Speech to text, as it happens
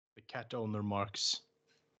cat owner Marks.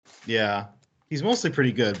 Yeah, he's mostly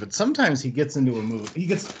pretty good, but sometimes he gets into a mood. He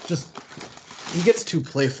gets too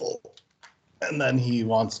playful, and then he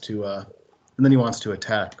wants to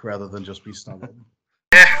attack rather than just be snuggled.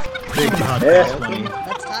 Big podcast money.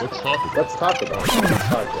 Let's talk about this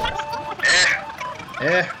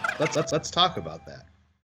podcast. Let's talk about that.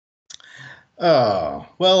 Oh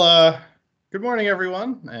well. Good morning,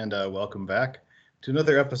 everyone, and welcome back to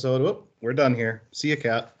another episode. Whoop, we're done here. See ya,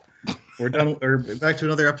 cat. We're done. We're back to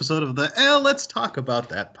another episode of the Let's Talk About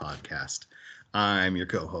That podcast. I'm your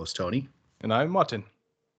co-host Tony, and I'm Martin.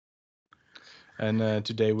 And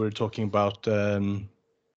today we're talking about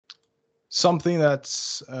something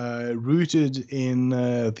that's rooted in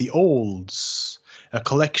the olds, a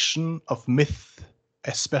collection of myth,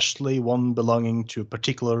 especially one belonging to a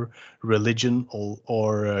particular religion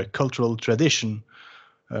or cultural tradition,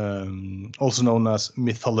 also known as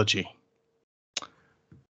mythology.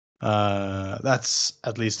 That's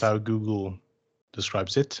at least how Google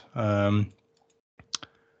describes it.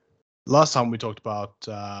 Last time we talked about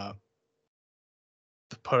the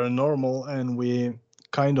paranormal, and we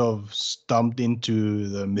kind of stumped into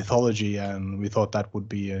the mythology, and we thought that would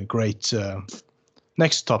be a great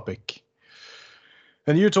next topic.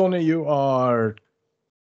 And you, Tony, you are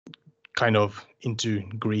kind of into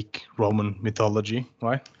Greek Roman mythology,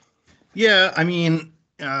 right? Yeah, I mean,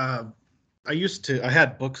 I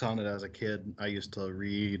had books on it as a kid. I used to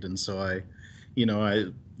read, and so I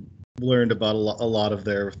learned about a lot of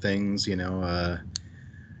their things.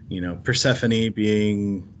 Persephone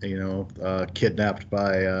being, kidnapped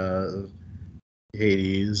by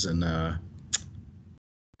Hades, and the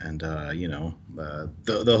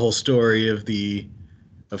whole story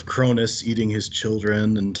of Cronus eating his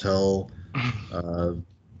children until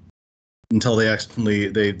they accidentally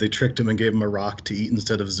they tricked him and gave him a rock to eat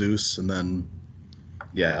instead of Zeus, and then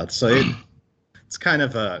it's kind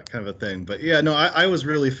of a thing. But yeah, no, I was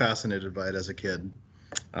really fascinated by it as a kid.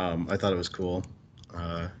 I thought it was cool.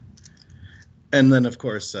 And then, of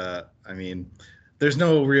course, there's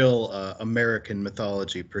no real American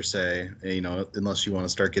mythology per se, unless you want to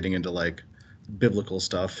start getting into like biblical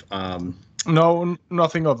stuff. No,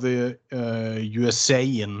 nothing of the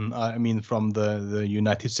USA, and from the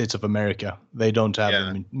United States of America. They don't have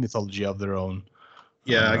a mythology of their own.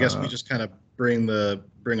 Yeah, I guess we just kind of bring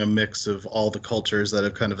a mix of all the cultures that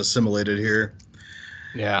have kind of assimilated here.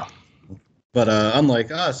 Yeah. But unlike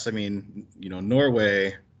us,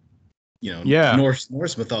 Norway,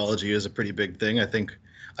 Norse mythology is a pretty big thing. I think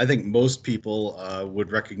most people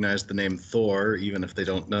would recognize the name Thor, even if they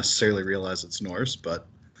don't necessarily realize it's Norse. But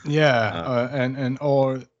and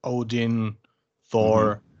Odin,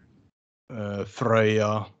 Thor,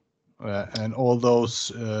 Freya, and all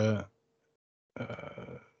those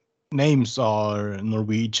names are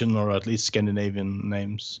Norwegian or at least Scandinavian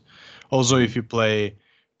names. Also, if you play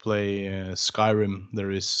Skyrim, there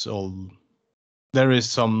is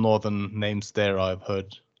some northern names there, I've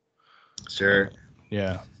heard. Sure.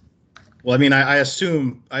 Yeah. Well, I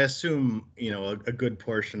assume a good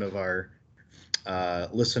portion of our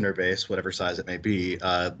listener base, whatever size it may be,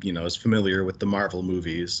 is familiar with the Marvel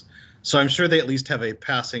movies. So I'm sure they at least have a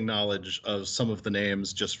passing knowledge of some of the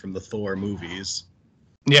names just from the Thor movies.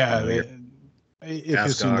 Yeah, if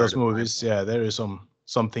you've seen those movies, there is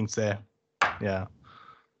some things there. Yeah.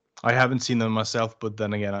 I haven't seen them myself, but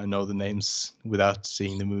then again, I know the names without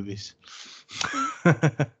seeing the movies.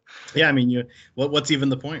 Yeah, what's even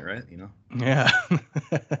the point, right? Yeah.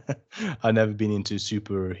 I've never been into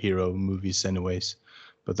superhero movies anyways,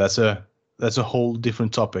 but that's a whole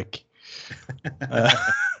different topic.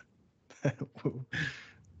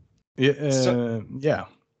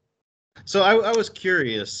 So I was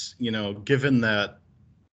curious, given that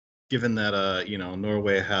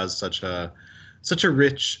Norway has such a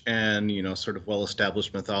rich and sort of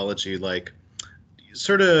well-established mythology, like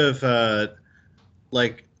sort of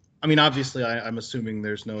obviously I'm assuming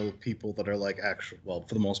there's no people that are like for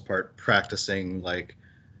the most part practicing like.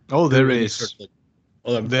 Oh, there is. Sort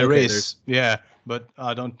of there is. Yeah, but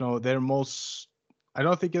I don't know. I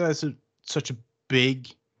don't think it has such a big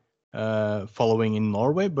following in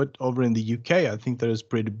Norway, but over in the UK, I think there's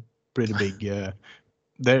pretty big.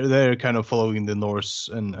 They're kind of following the Norse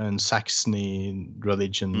and Saxony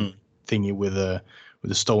religion thingy with the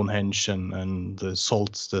Stonehenge and the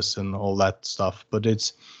solstice and all that stuff. But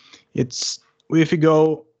it's if you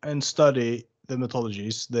go and study the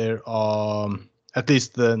mythologies, there are at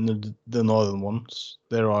least the northern ones.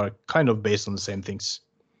 There are kind of based on the same things.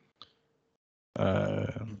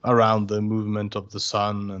 Around the movement of the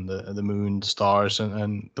sun and the moon, the stars,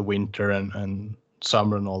 and the winter and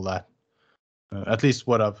summer and all that. At least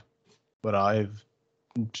what I've but I've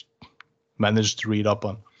managed to read up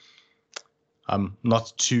on. I'm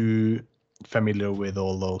not too familiar with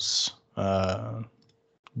all those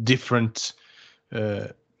different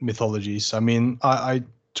mythologies. I mean, I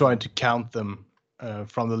tried to count them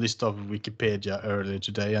from the list of Wikipedia earlier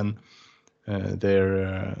today, and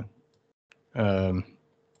they're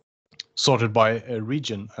sorted by a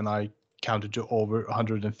region, and I counted to over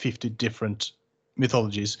 150 different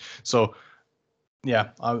mythologies. So, yeah,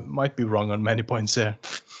 I might be wrong on many points there.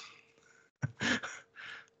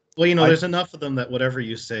 Well, you know, there's enough of them that whatever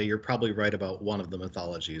you say, you're probably right about one of the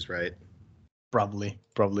mythologies, right? Probably.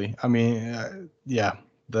 I mean, yeah.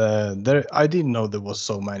 I didn't know there was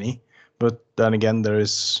so many, but then again, there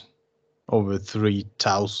is over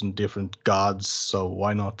 3,000 different gods, so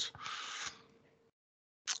why not?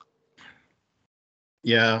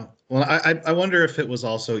 Yeah. Well, I wonder if it was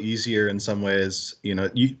also easier in some ways, you know,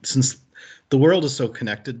 since the world is so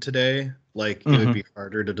connected today, like it would be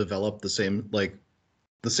harder to develop the same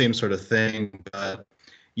sort of thing. But,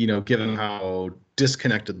 you know, given how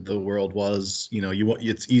disconnected the world was, you know,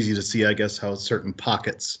 it's easy to see, I guess, how certain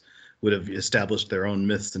pockets would have established their own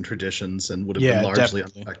myths and traditions and would have been largely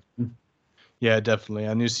unaffected. Yeah, definitely.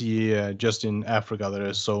 And you see, just in Africa, there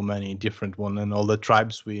are so many different ones, and all the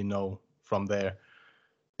tribes we know from there,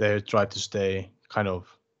 they try to stay kind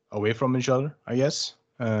of away from each other, I guess,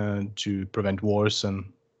 to prevent wars and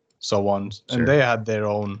so on. Sure. And they had their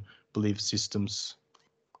own belief systems.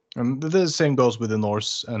 And the same goes with the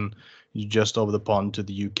Norse, and you just over the pond to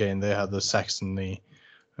the UK, and they have the Saxony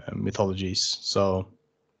mythologies. So,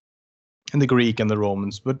 and the Greek and the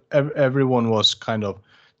Romans, but everyone was kind of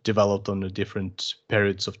developed under different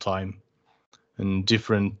periods of time and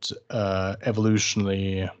different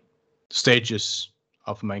evolutionary stages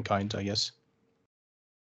of mankind, I guess.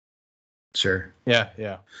 Sure.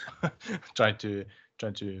 Yeah. trying to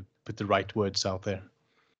put the right words out there.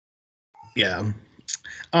 Yeah.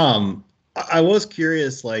 I was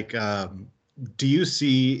curious, like, do you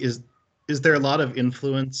see, is there a lot of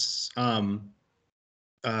influence?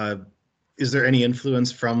 Is there any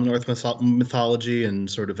influence from Norse mythology and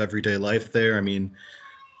sort of everyday life there? I mean,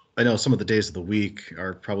 I know some of the days of the week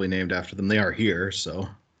are probably named after them. They are here, so.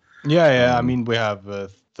 Yeah. I mean, we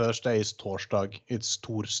have Thursday is Torsdag. It's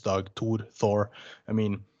Torsdag, Thor. I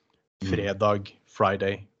mean, Fredag,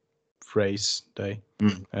 Friday, Phrase Day,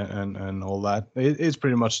 and all that. It's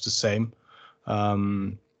pretty much the same.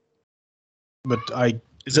 But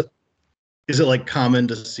is it like common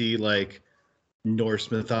to see like Norse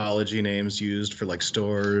mythology names used for like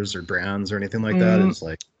stores or brands or anything like that? It's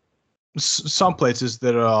like some places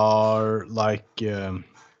there are like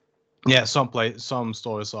some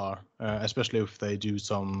stores are, especially if they do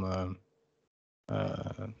some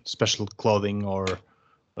special clothing or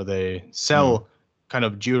they sell kind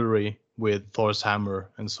of jewelry with Thor's hammer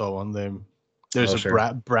and so on. There's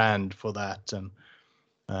a brand for that, and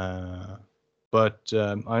but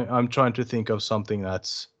I'm trying to think of something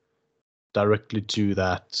that's directly to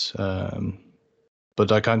that,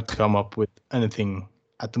 but I can't come up with anything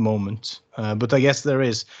at the moment. But I guess there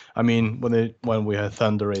is. I mean, when we have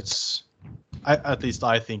thunder, at least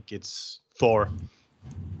I think it's Thor.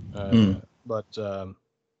 But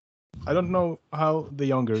I don't know how the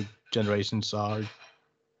younger generations are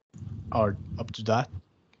up to that.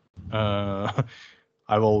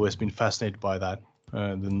 I've always been fascinated by that,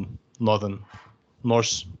 the northern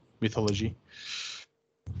Norse mythology.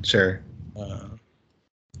 Sure.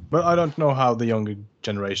 But I don't know how the younger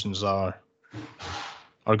generations are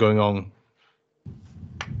going on.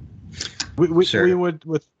 We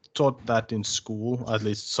would taught that in school, at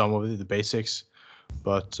least some of the basics,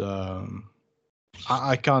 but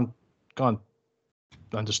I can't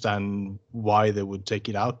understand why they would take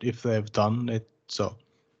it out if they've done it. So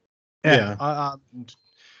yeah.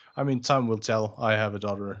 I mean, time will tell. I have a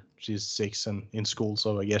daughter; she's 6 and in school,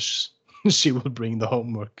 so I guess she will bring the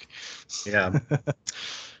homework. Yeah.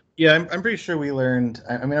 Yeah, I'm pretty sure we learned.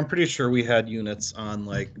 I mean, I'm pretty sure we had units on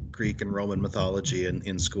like Greek and Roman mythology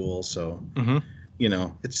in school. So, you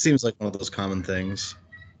know, it seems like one of those common things.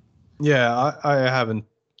 Yeah, I haven't.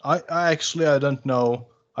 I actually I don't know.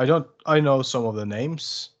 I know some of the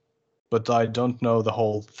names, but I don't know the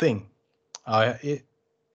whole thing. It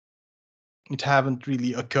haven't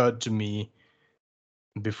really occurred to me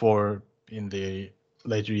before in the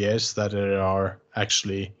later years that there are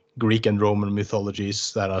actually Greek and Roman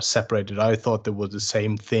mythologies that are separated. I thought they were the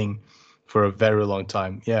same thing for a very long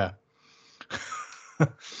time. Yeah.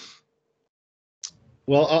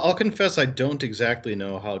 Well, I'll confess I don't exactly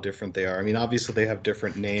know how different they are. I mean, obviously they have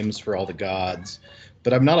different names for all the gods,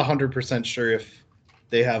 but I'm not 100% sure if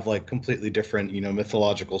they have like completely different,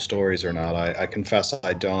 mythological stories or not. I confess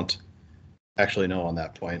I don't actually know on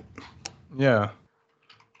that point. Yeah.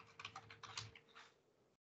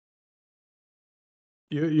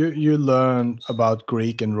 You learn about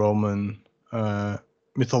Greek and Roman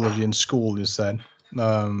mythology in school, you said.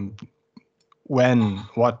 Um, when?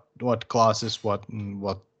 What classes? What?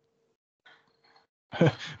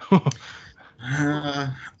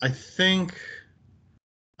 I think,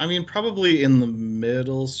 probably in the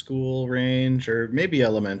middle school range or maybe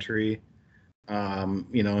elementary,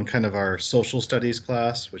 in kind of our social studies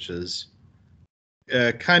class, which is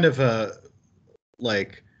kind of a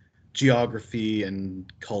like geography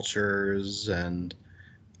and cultures and,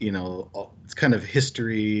 it's kind of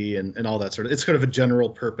history and all that sort of, it's kind of a general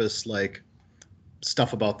purpose, like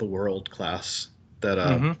stuff about the world class that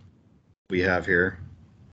Mhm. we have here.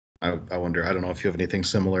 I wonder, I don't know if you have anything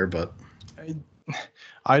similar, but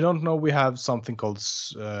I don't know. We have something called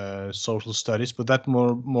social studies, but that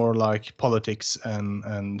more like politics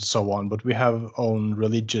and so on. But we have own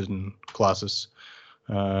religion classes.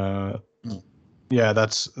 Uh, Mm. yeah,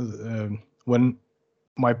 that's when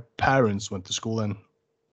my parents went to school, and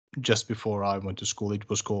just before I went to school, it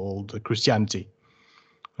was called Christianity,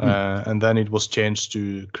 and then it was changed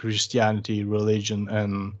to Christianity, religion,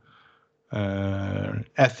 and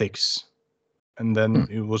ethics, and then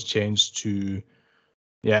it was changed to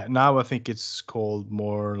now I think it's called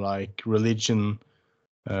more like religion,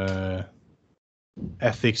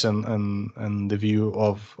 ethics, and the view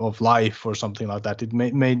of life or something like that. It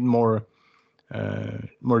made more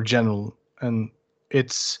general, and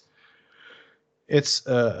it's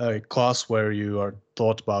a class where you are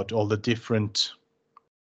taught about all the different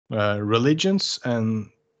religions and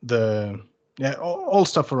the all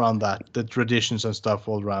stuff around that, the traditions and stuff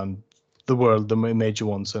all around the world, the major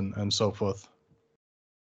ones and so forth.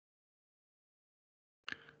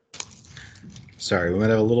 sorry, we might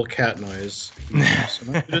have a little cat noise.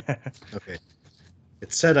 Okay.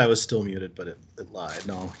 It said I was still muted, but it lied.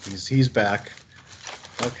 No, he's back.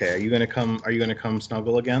 Okay, are you gonna come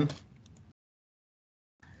snuggle again?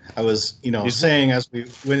 I was, saying as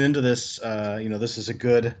we went into this, this is a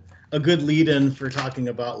good lead in for talking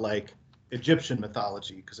about like Egyptian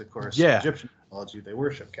mythology, because of course Yeah. Egyptian mythology, they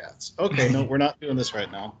worship cats. Okay, no, we're not doing this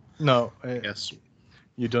right now. No, Yes.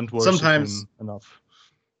 you don't worship Sometimes him enough.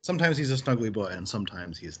 sometimes he's a snuggly boy and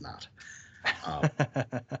sometimes he's not.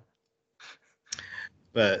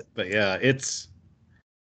 But yeah,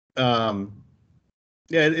 um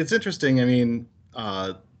it's interesting. I mean,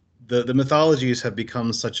 the mythologies have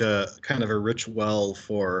become such a kind of a rich well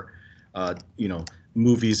for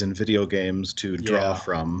movies and video games to draw Yeah.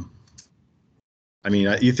 from. I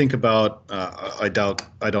mean, you think about I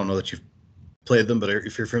don't know that you've played them, but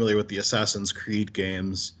if you're familiar with the Assassin's Creed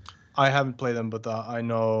games, I haven't played them, but I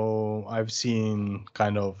know I've seen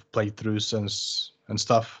kind of playthroughs and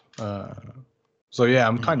stuff. So yeah,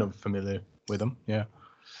 I'm kind of familiar with them. Yeah.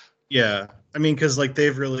 yeah, I mean, because like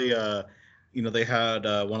they've really they had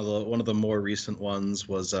one of the more recent ones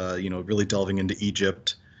was really delving into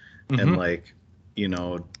Egypt and like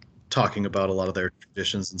talking about a lot of their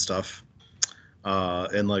traditions and stuff.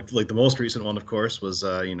 And like the most recent one, of course, was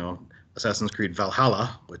Assassin's Creed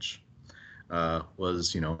Valhalla, which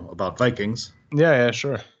was about Vikings. Yeah,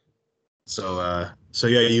 sure. So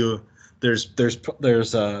yeah, there's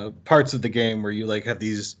parts of the game where you like have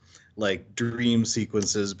these like dream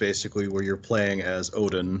sequences basically where you're playing as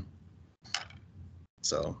Odin.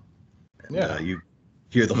 So and Yeah. you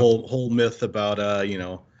hear the whole myth about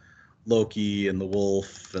Loki and the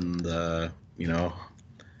wolf and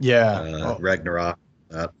Yeah. Ragnarok.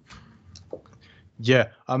 Yeah.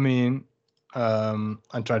 I mean,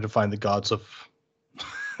 I'm trying to find the gods of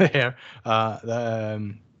here.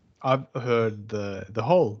 I've heard the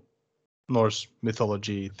whole Norse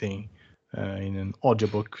mythology thing in an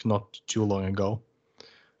audiobook not too long ago,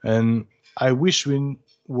 and I wish we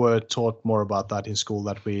were taught more about that in school.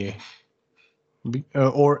 That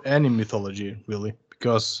or any mythology really,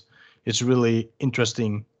 because it's really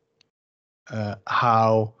interesting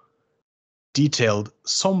how detailed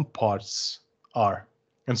some parts are,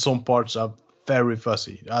 and some parts are very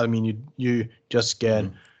fuzzy. I mean, you just get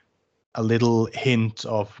a little hint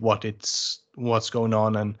of what's going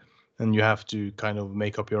on, and you have to kind of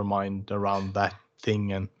make up your mind around that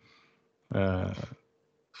thing. And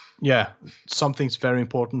some things very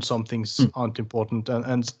important, some things aren't important,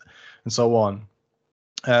 and so on.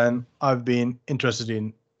 And I've been interested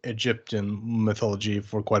in Egyptian mythology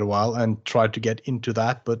for quite a while and tried to get into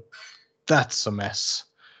that, but that's a mess.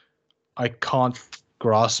 I can't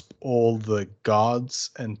grasp all the gods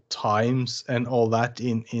and times and all that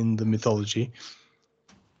in the mythology.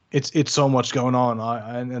 it's so much going on.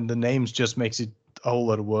 And the names just makes it a whole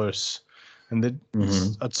lot worse. And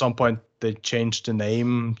at some point they changed the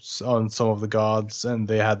names on some of the gods, and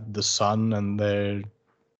they had the sun, and they're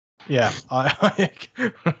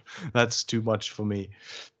that's too much for me.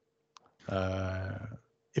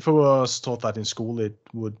 If I was taught that in school, it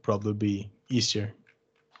would probably be easier.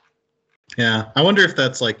 Yeah, I wonder if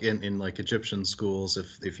that's like in like Egyptian schools,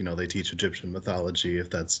 if you know they teach Egyptian mythology, if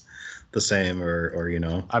that's the same or you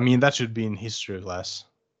know. I mean, that should be in history class.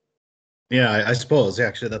 Yeah, I suppose. Yeah,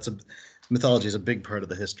 actually, mythology is a big part of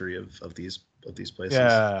the history of these places.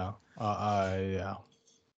 Yeah,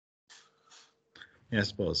 Yeah, I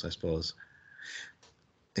suppose.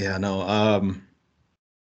 Yeah, no.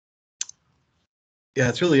 Yeah,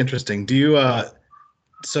 it's really interesting. Do you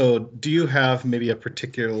do you have maybe a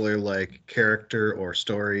particular like character or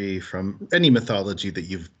story from any mythology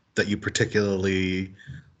that you particularly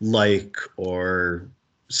like or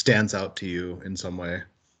stands out to you in some way?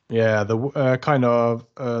 yeah. The kind of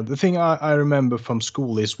the thing I remember from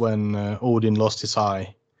school is when Odin lost his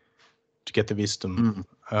eye to get the wisdom.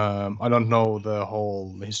 I don't know the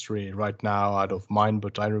whole history right now out of mind,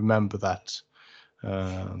 but I remember that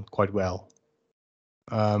quite well.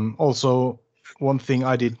 Also, one thing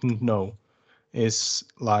I didn't know is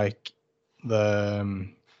like the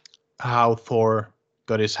how Thor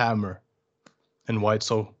got his hammer and why it's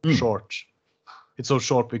so short. It's so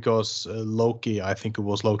short because Loki, I think it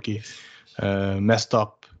was Loki, messed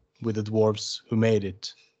up with the dwarves who made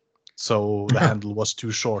it. So the handle was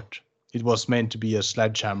too short. It was meant to be a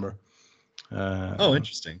sledgehammer. Oh,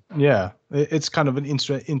 interesting. Yeah, it's kind of an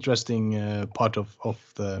interesting part of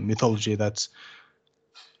the mythology. That's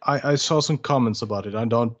I saw some comments about it. I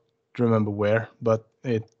don't remember where, but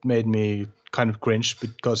it made me kind of cringe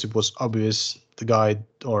because it was obvious the guy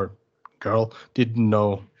or girl didn't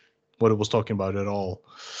know what it was talking about at all.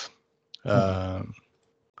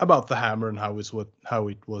 About the hammer and how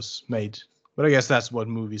it was made. But I guess that's what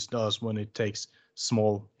movies does when it takes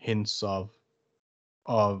small hints of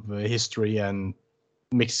history and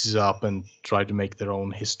mixes it up and try to make their own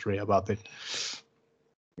history about it.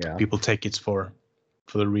 Yeah, people take it for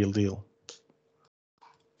the real deal.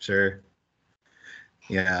 Sure.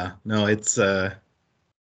 Yeah. No, it's yeah,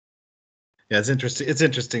 it's interesting. It's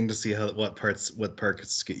interesting to see what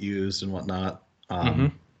parts get used and whatnot.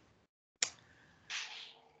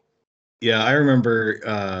 Yeah, I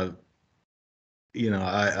remember. You know,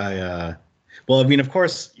 well, I mean, of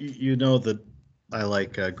course, you know that I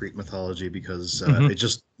like Greek mythology because it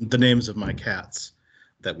just the names of my cats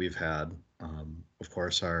that we've had. Of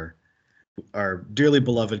course, our dearly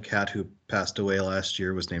beloved cat who passed away last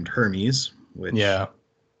year was named Hermes,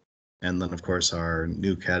 and then of course our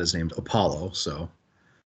new cat is named Apollo. So,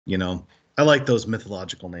 you know, I like those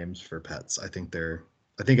mythological names for pets. I think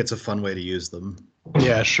it's a fun way to use them.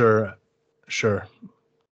 Yeah, sure.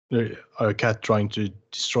 A cat trying to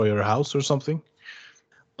destroy your house or something?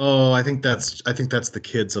 Oh, I think that's the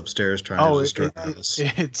kids upstairs trying to destroy us.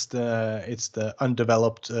 It's the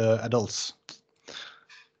undeveloped adults.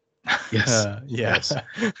 Yes. Yes.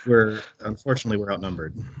 We're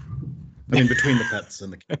outnumbered. I mean, between the pets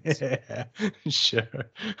and the kids. Yeah,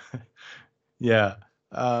 sure. Yeah.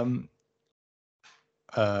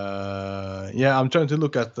 Yeah, I'm trying to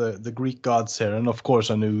look at the Greek gods here, and of course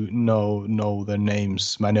I know their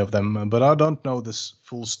names, many of them, but I don't know the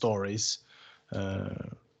full stories,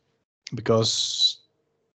 because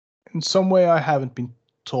in some way I haven't been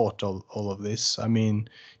taught all of this. I mean,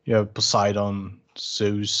 you have Poseidon,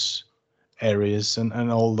 Zeus, Ares,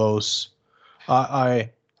 and all those. I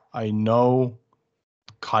know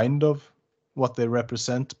kind of what they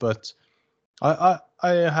represent, but I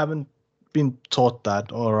haven't been taught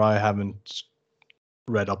that, or I haven't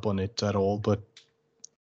read up on it at all. But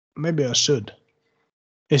maybe I should.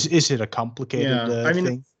 Is it a complicated I mean,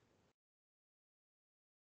 thing?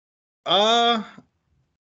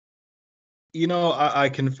 You know, I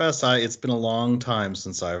confess, it's been a long time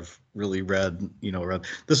since I've really read.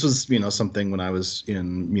 This was, something when I was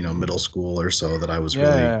in, middle school or so that I was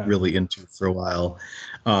really into for a while.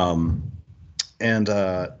 And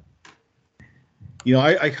I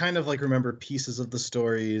kind of like remember pieces of the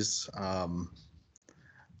stories. And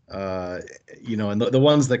the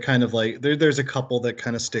ones that kind of like there's a couple that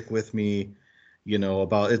kind of stick with me,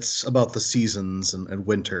 about the seasons and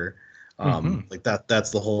winter. Like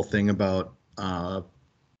that's the whole thing about and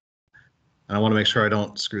I want to make sure I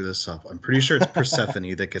don't screw this up. I'm pretty sure it's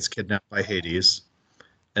Persephone that gets kidnapped by Hades,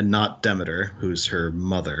 and not Demeter, who's her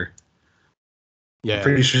mother. Yeah, I'm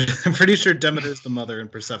pretty sure Demeter is the mother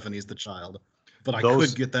and Persephone is the child. But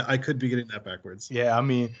I could be getting that backwards. Yeah, I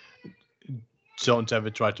mean, don't ever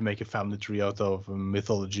try to make a family tree out of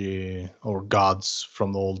mythology or gods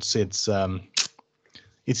from the old.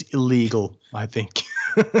 It's illegal, I think.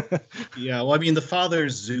 Yeah, well, I mean, the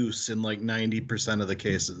father's Zeus in like 90% of the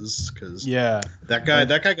cases, because Yeah, that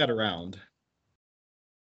guy got around.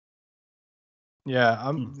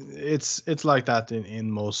 yeah. It's like that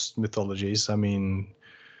in most mythologies. I mean,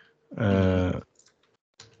 I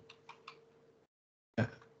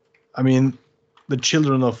mean, the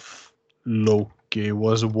children of Loki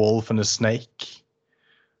was a wolf and a snake.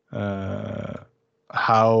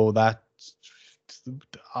 How that,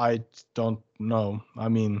 I don't know. I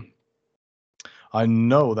mean, I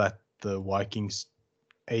know that the Vikings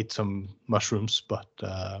ate some mushrooms, but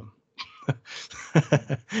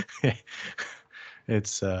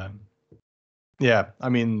it's yeah. I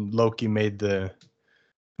mean, Loki made the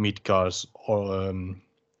Midgards or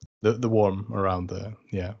the worm around the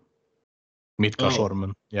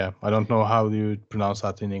Midgardsormen. Yeah, I don't know how you pronounce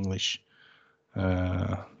that in English.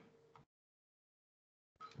 It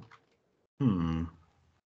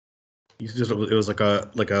was like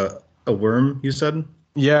a worm, you said?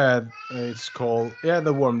 Yeah, it's called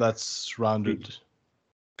the worm that's surrounded.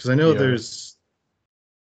 Because I know the there's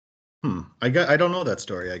I don't know that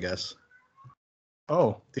story, I guess.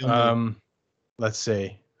 Oh, The only- let's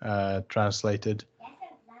say translated.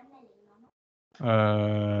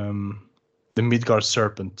 The Midgard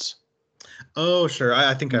serpent. Oh, sure.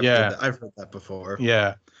 I think I've heard that. I've heard that before.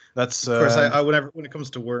 Yeah, that's of course. I when it comes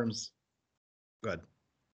to worms, good.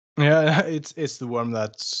 Yeah, it's the worm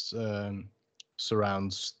that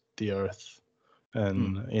surrounds the earth,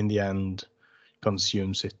 and in the end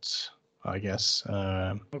consumes it. I guess.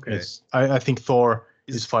 Okay. I think Thor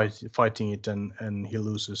is fighting it, and he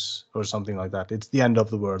loses or something like that. It's the end of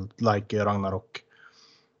the world, like Ragnarok.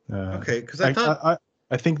 Okay, because I thought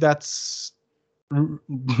I think that's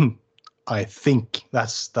I think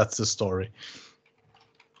that's the story.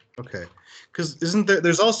 Okay, because isn't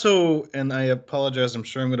there's also, and I apologize, I'm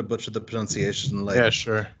sure I'm going to butcher the pronunciation. Like, yeah,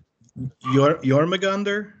 sure.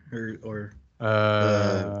 Jormungandr or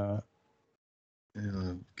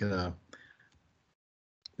gonna,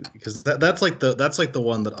 because that's like the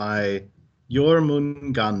one that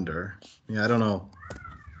Jormungandr. Yeah, I don't know.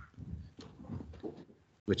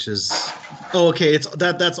 Which is okay. It's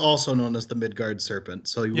that's also known as the Midgard serpent.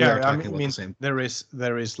 So we are talking about the same. There is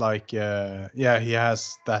like he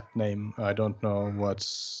has that name. I don't know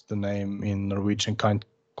what's the name in Norwegian. Can't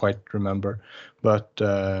quite remember, but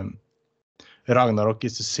Ragnarok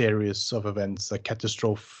is a series of events,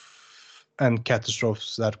 catastrophes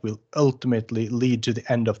that will ultimately lead to the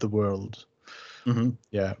end of the world. Mm-hmm.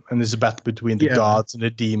 Yeah, and there's a battle between the gods and the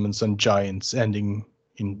demons and giants, ending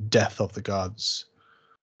in death of the gods.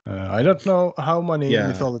 I don't know how many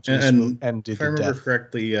mythologies will end in if I remember death.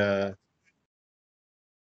 correctly, you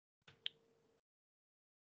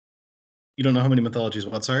don't know how many mythologies?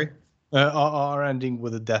 What? Sorry. Are ending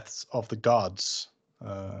with the deaths of the gods.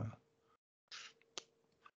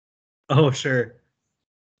 Oh, sure.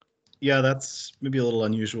 Yeah, that's maybe a little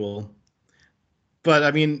unusual. But I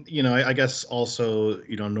mean, I guess also,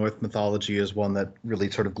 North mythology is one that really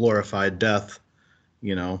sort of glorified death,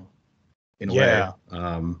 in a way.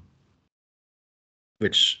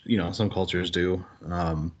 Which, some cultures do.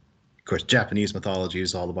 Of course, Japanese mythology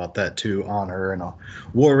is all about that too, honor and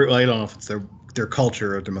war. I don't know if it's their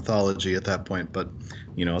culture or their mythology at that point, but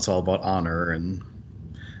it's all about honor and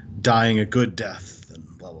dying a good death and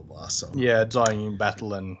blah blah blah. So yeah, dying in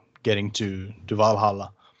battle and getting to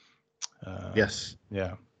Valhalla. Yes.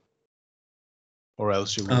 Yeah. Or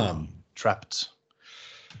else you will be trapped.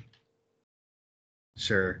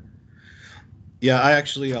 Sure. Yeah, I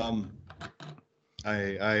actually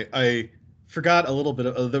I forgot a little bit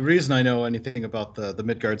of the reason I know anything about the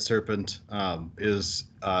Midgard serpent is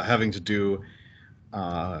having to do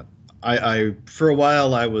I for a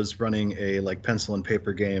while I was running a like pencil and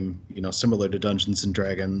paper game, similar to Dungeons and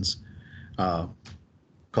Dragons,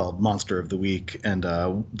 called Monster of the Week, and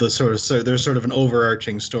there's sort of an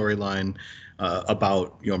overarching storyline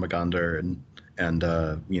about Jormungandr and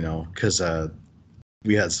because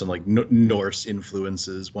we had some like Norse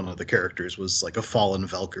influences. One of the characters was like a fallen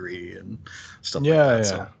Valkyrie and stuff like that. Yeah.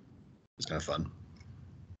 So it's kind of fun.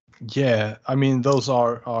 Yeah, I mean those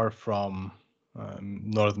are from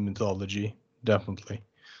Northern mythology, definitely.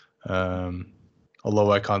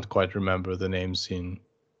 Although I can't quite remember the names in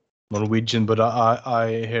Norwegian, but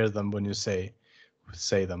I hear them when you say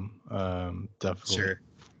them. Definitely. Sure.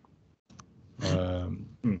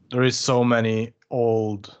 There is so many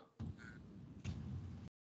old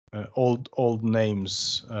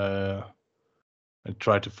names. I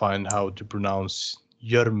try to find how to pronounce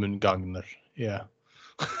Jörmungandr yeah.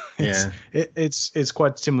 Yeah. It's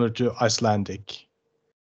quite similar to Icelandic.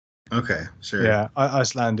 Okay, sure. Yeah,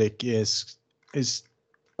 Icelandic is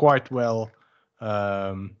quite well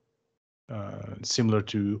similar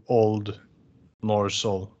to Old Norse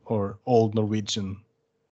or Old Norwegian.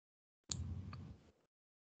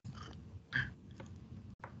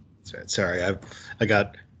 Sorry, I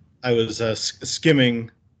was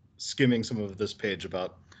skimming some of this page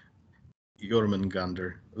about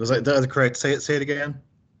Jormungandr. Was that correct? Say it again.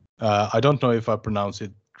 I don't know if I pronounce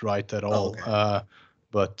it right at all, okay.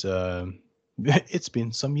 but it's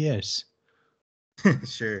been some years.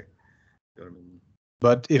 Sure. Jormungandr.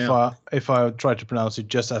 But if Yeah. I try to pronounce it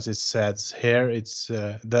just as it says here, it's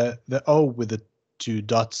the O with the two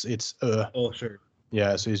dots. It's Oh, sure.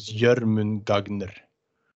 yeah, so it's Jörmungagner,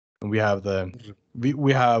 and we have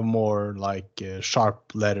we have more like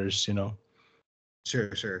sharp letters, you know.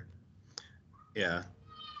 Sure. Yeah.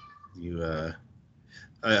 You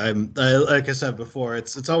I like I said before,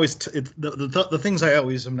 it's always the things I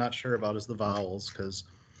always am not sure about is the vowels, because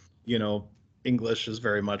English is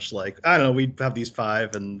very much like, I don't know, we have these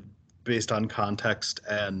five, and based on context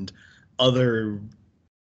and other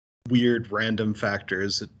weird random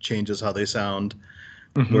factors, it changes how they sound.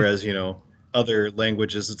 Mm-hmm. Whereas other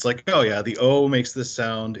languages, it's like, oh yeah, the O makes this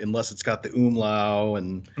sound unless it's got the umlau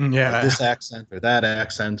and this accent or that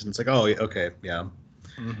accent, and it's like, oh yeah, okay, yeah.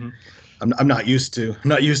 Mm-hmm. I'm not used to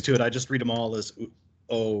it. I just read them all as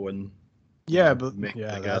O and but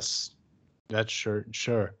I guess that's sure.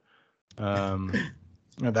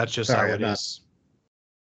 That's just Sorry, how I'm it not- is.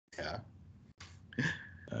 Yeah.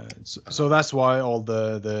 So that's why all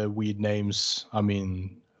the weird names. I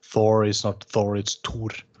mean, Thor is not Thor; it's Thor,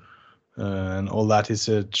 and all that is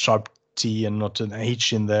a sharp T and not an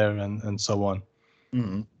H in there, and so on.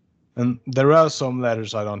 Mm-hmm. And there are some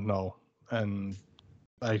letters I don't know, and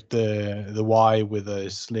like the Y with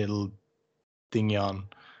this little thingy on.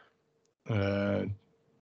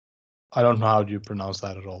 I don't know how you pronounce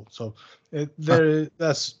that at all. So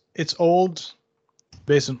it's old,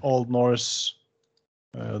 based on Old Norse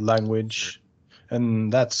language, Sure.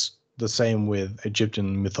 and that's the same with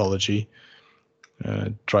Egyptian mythology.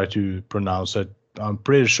 Try to pronounce it. I'm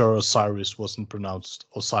pretty sure Osiris wasn't pronounced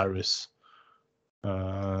Osiris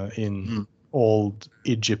in Old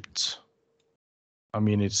Egypt. I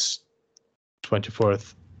mean, it's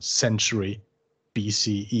 24th century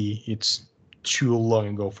BCE. It's too long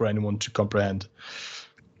ago for anyone to comprehend.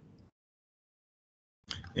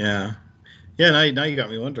 Yeah. Now you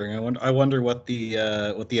got me wondering. I wonder what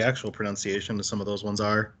the actual pronunciation of some of those ones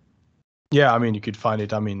are. Yeah, I mean, you could find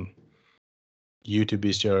it. I mean, YouTube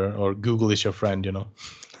is or Google is your friend, you know.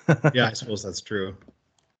 Yeah, I suppose that's true.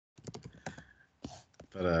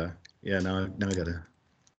 But yeah, now I gotta.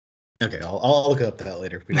 Okay, I'll look up that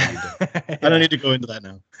later. We don't need to. Yeah. I don't need to go into that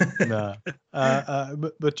now. No.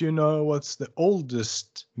 But you know what's the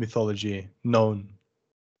oldest mythology known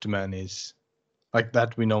to man is? Like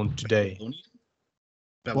that we know today.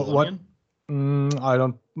 Babylonian? I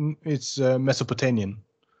don't. It's Mesopotamian.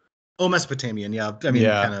 Oh, Mesopotamian. Yeah, I mean,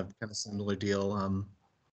 Yeah. kind of similar deal.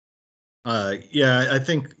 Yeah, I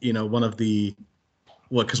think one of the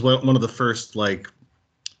because one of the first like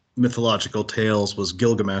mythological tales was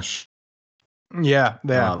Gilgamesh. Yeah,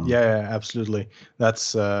 absolutely.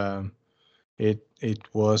 That's it. It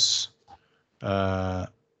was. I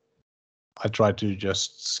tried to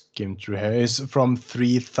just skim through here. It's from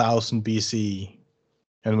 3000 BC,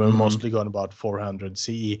 and we're mostly gone about 400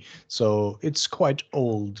 CE. So it's quite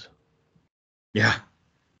old. Yeah.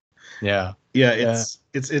 Yeah. It's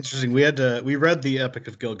interesting. We read the Epic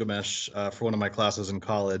of Gilgamesh for one of my classes in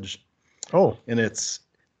college. Oh. And it's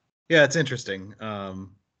interesting.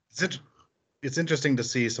 It's interesting to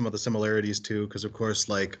see some of the similarities too, because of course,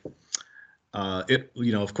 like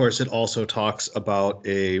of course, it also talks about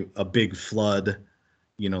a big flood,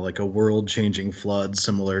 like a world-changing flood,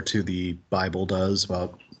 similar to the Bible does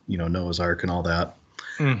about Noah's Ark and all that.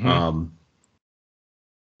 Mm-hmm.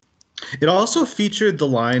 It also featured the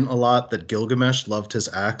line a lot that Gilgamesh loved his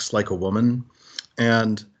axe like a woman,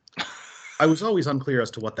 and I was always unclear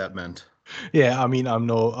as to what that meant. Yeah, I mean, I'm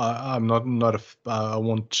not I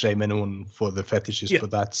won't shame anyone for the fetishes, but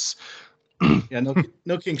that's yeah,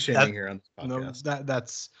 no kink shaming here on this podcast. No,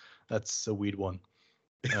 that's a weird one.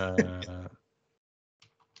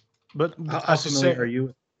 But how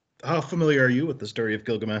familiar are you with the story of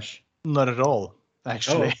Gilgamesh? Not at all,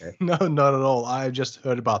 actually. Oh, okay. No, not at all. I just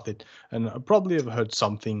heard about it, and I probably have heard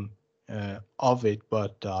something of it,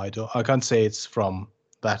 but I can't say it's from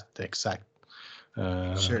that exact.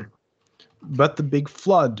 Sure. But the big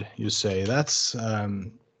flood, you say, that's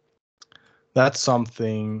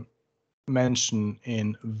something mentioned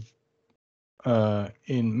in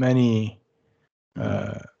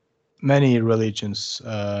many religions.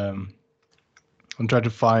 I'm trying to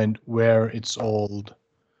find where it's old.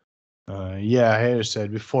 Here it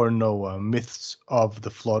said before Noah, myths of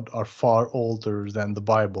the flood are far older than the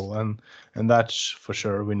Bible, and that's for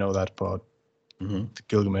sure. We know that about Mm-hmm. the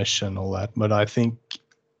Gilgamesh and all that. But I think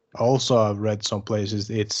also I've read some places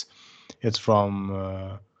it's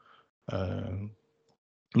from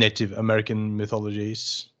Native American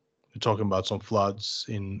mythologies. We're talking about some floods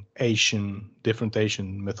in different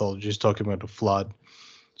Asian mythologies, talking about the flood.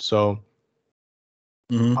 So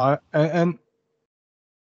and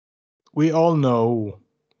we all know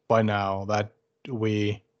by now that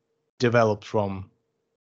we developed from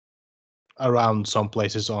around some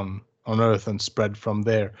places on Earth and spread from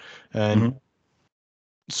there, and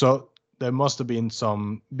so there must have been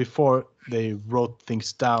some before they wrote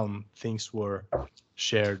things down. Things were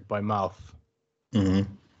shared by mouth.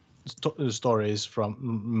 Stories from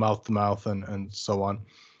mouth to mouth and so on.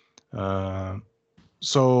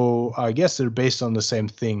 So I guess they're based on the same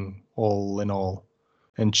thing all in all,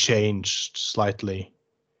 and changed slightly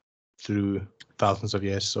through thousands of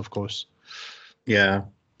years, of course. Yeah,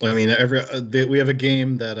 I mean, we have a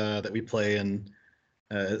game that we play in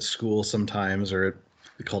school sometimes, or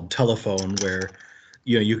called telephone, where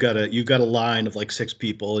you've got a line of like 6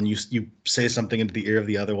 people, and you say something into the ear of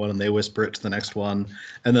the other one, and they whisper it to the next one,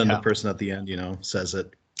 and then the person at the end says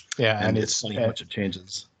it. Yeah, and it's funny how much it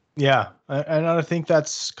changes. Yeah, and I think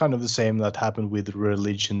that's kind of the same that happened with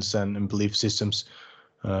religions and belief systems.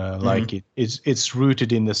 Like it's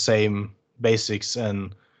rooted in the same basics,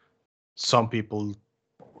 and some people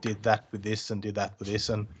did that with this and did that with this,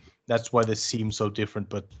 and that's why they seem so different.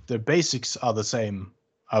 But the basics are the same,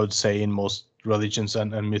 I would say, in most religions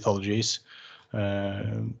and mythologies.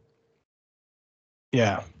 I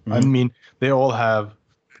mean, they all have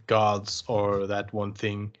gods or that one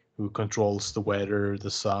thing who controls the weather,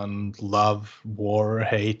 the sun, love, war,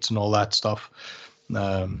 hate, and all that stuff.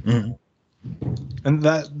 And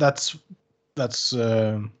that's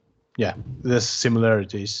there's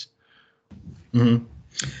similarities.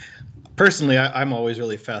 Personally, I'm always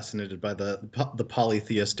really fascinated by the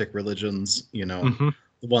polytheistic religions, the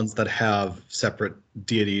ones that have separate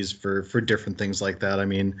deities for different things like that. I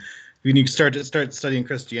mean, when you start studying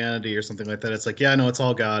Christianity or something like that, it's like, yeah, no, it's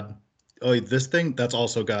all God. Oh, this thing, that's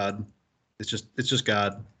also God. It's just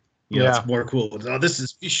God. It's more cool. Oh, this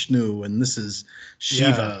is Vishnu and this is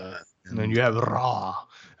Shiva. And then you have Ra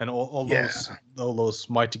and all those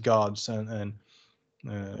mighty gods, and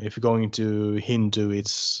if you're going into Hindu,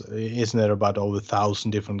 isn't there about over 1,000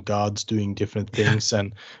 different gods doing different things,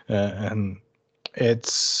 and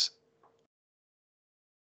it's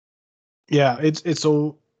it's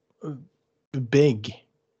so big,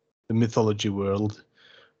 the mythology world,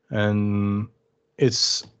 and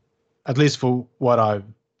it's, at least for what I've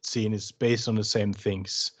seen, it's based on the same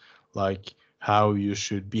things, like how you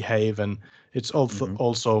should behave, and it's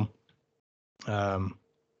also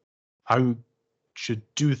how you should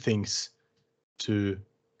do things to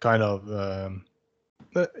kind of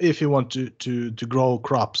if you want to grow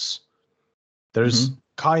crops, there's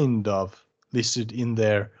kind of listed in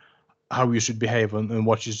there how you should behave and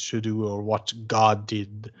what you should do, or what God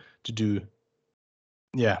did to do.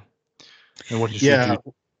 Yeah, and what you should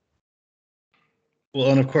do.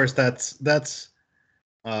 Well, and of course that's that's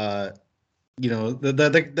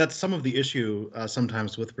some of the issue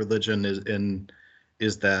sometimes with religion is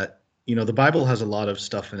that the Bible has a lot of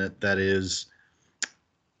stuff in it that is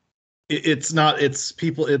it's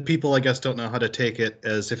people I guess don't know how to take it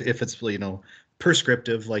as if it's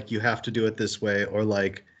prescriptive, like you have to do it this way, or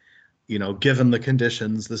like given the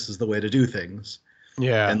conditions, this is the way to do things.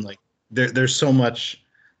 And like there's so much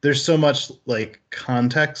like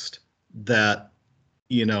context that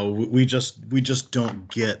we just don't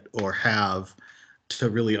get or have to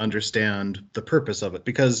really understand the purpose of it,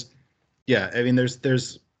 because I mean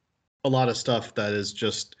there's a lot of stuff that is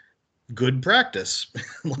just good practice.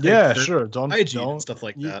 Like sure, don't stuff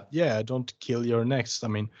like that. Don't kill your next. I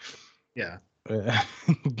mean,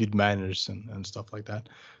 good manners and stuff like that.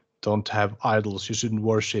 Don't have idols. You shouldn't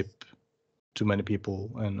worship too many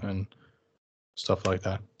people and stuff like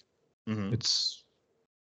that. It's,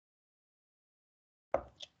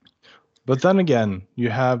 but then again, you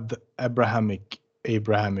have the Abrahamic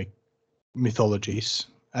mythologies,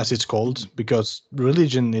 as it's called, because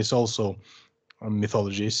religion is also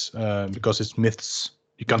mythologies, because it's myths.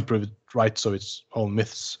 You can't prove it right, so it's all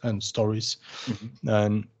myths and stories.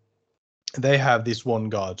 And they have this one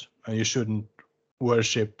God, and you shouldn't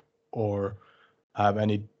worship or have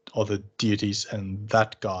any other deities and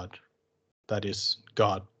that God. that is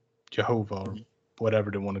God, Jehovah, or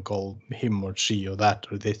whatever they want to call him or she or that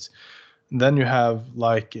or this. And then you have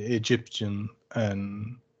like Egyptian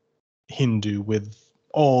and Hindu with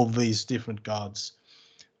all these different gods.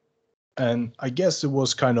 And I guess it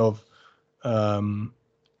was kind of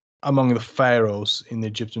among the pharaohs in the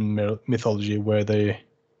Egyptian mythology where they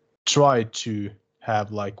tried to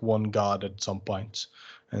have like one god at some point,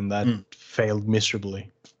 and that failed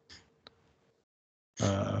miserably.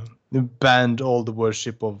 They banned all the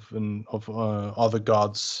worship of other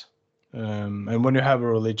gods, and when you have a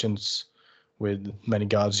religions with many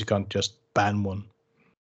gods, you can't just ban one.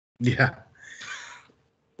 Yeah.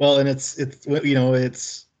 Well, and it's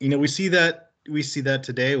we see that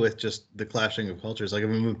today with just the clashing of cultures. Like, I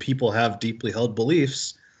mean, when people have deeply held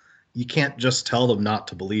beliefs, you can't just tell them not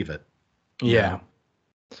to believe it. Yeah,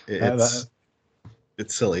 it's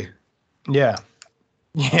silly. Yeah,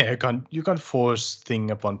 yeah. You can't force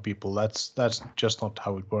thing upon people. That's just not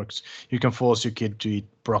how it works. You can force your kid to eat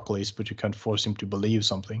broccolis, but you can't force him to believe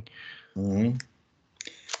something. Mm-hmm.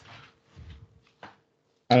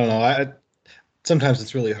 I don't know. Sometimes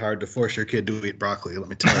it's really hard to force your kid to eat broccoli. Let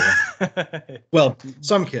me tell you. Well,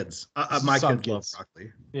 some kids. My kids love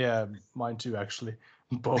broccoli. Yeah, mine too. Actually,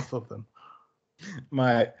 both of them.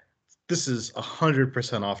 This is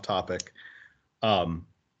 100% off topic.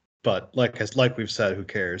 But like we've said, who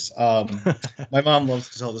cares? My mom loves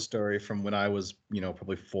to tell the story from when I was,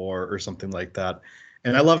 probably 4 or something like that.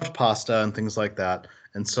 And I loved pasta and things like that.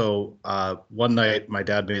 And so one night my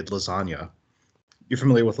dad made lasagna. You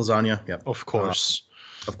familiar with lasagna? Yeah. Of course.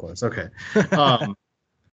 Of course. Okay.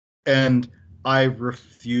 And I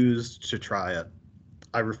refused to try it.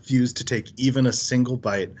 I refused to take even a single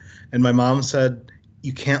bite. And my mom said,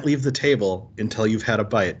 "You can't leave the table until you've had a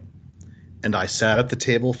bite." And I sat at the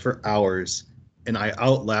table for hours, and I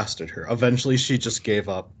outlasted her. Eventually, she just gave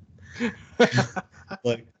up.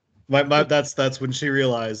 Like, that's when she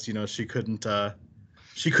realized, she couldn't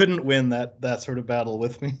win that sort of battle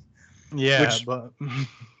with me. Yeah, but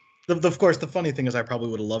of course, the funny thing is, I probably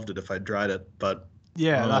would have loved it if I'd tried it. But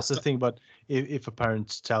yeah, that's the thing. But if a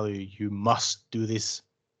parent tell you must do this,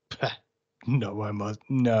 no, I must.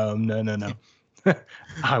 No.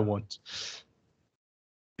 I won't.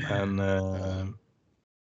 And I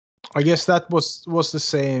guess that was the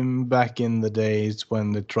same back in the days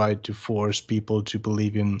when they tried to force people to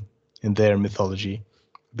believe in their mythology,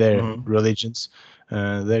 their religions.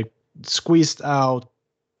 They squeezed out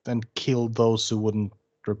and killed those who wouldn't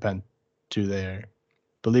repent to their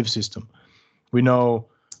belief system. We know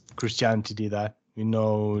Christianity did that. We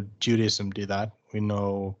know Judaism did that. We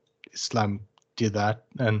know Islam did that.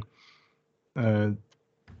 And I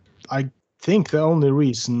think the only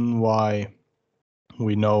reason why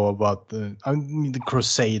we know about the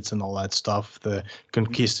Crusades and all that stuff, the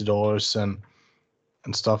conquistadors and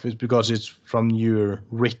stuff, is because it's from your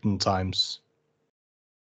written times.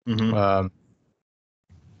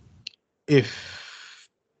 If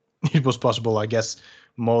it was possible, I guess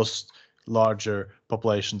most larger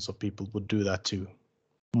populations of people would do that too.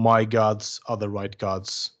 My gods are the right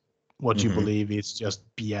gods. What you believe is just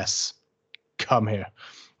BS. Come here,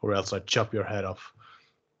 or else I chop your head off.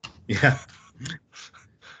 Yeah.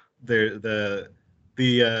 There's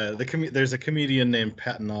a comedian named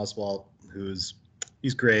Patton Oswalt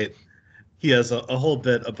he's great. He has a whole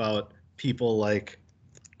bit about people like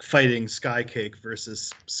fighting sky cake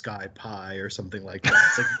versus sky pie or something like that.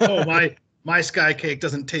 It's like, oh, my sky cake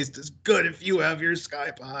doesn't taste as good if you have your sky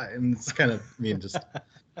pie. And it's kind of, just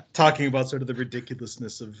talking about sort of the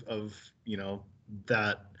ridiculousness of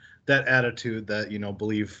that attitude that,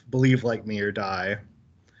 believe like me or die,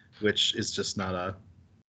 which is just not a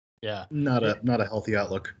healthy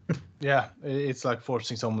outlook. Yeah, it's like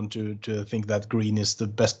forcing someone to think that green is the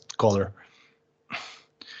best color.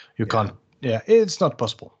 You can't. Yeah, it's not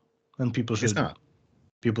possible, and people should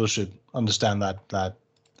understand that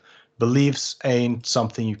beliefs ain't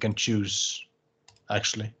something you can choose.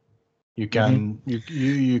 Actually, you can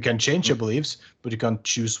you can change your beliefs, but you can't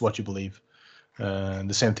choose what you believe.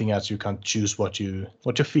 The same thing as you can't choose what you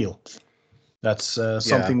feel. That's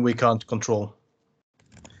something we can't control.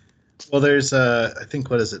 Well, there's I think,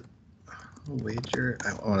 what is it? Wager?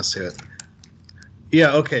 I want to say it.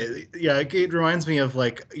 Yeah, okay. Yeah, it reminds me of,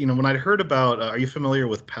 like, when I'd heard about, are you familiar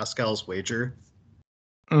with Pascal's wager?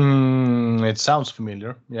 It sounds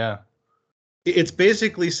familiar, yeah. It's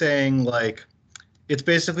basically saying, like, it's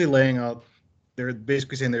basically laying out, they're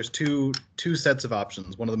basically saying there's two sets of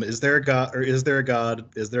options. One of them, is there a God, or is there a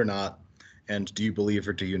God, is there not? And do you believe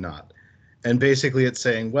or do you not? And basically it's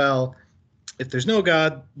saying, well, if there's no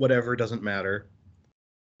God, whatever, doesn't matter.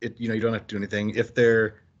 You don't have to do anything. If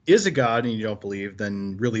there is a God and you don't believe,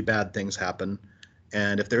 then really bad things happen.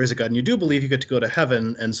 And if there is a God and you do believe, you get to go to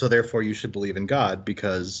heaven, and so therefore you should believe in God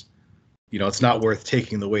because it's not worth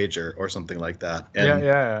taking the wager or something like that. Yeah, And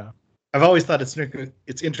yeah, I've always thought it's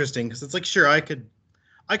interesting because it's like, sure, I could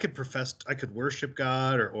worship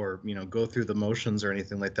God or go through the motions or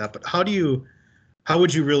anything like that, but how do you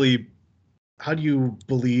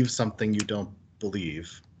believe something you don't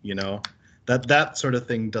believe? That sort of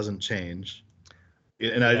thing doesn't change.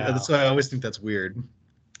 And yeah. that's why I always think that's weird.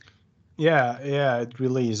 Yeah, it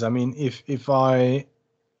really is. I mean, if I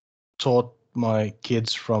taught my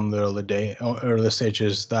kids from the early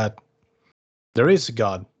stages that there is a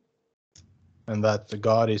God and that the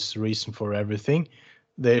God is the reason for everything,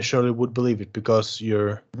 they surely would believe it because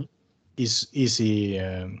you're is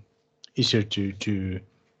easier to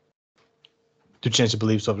change the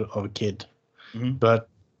beliefs of a kid. Mm-hmm. But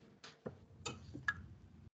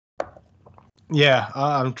yeah,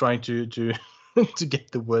 I'm trying to to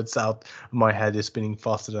get the words out. My head is spinning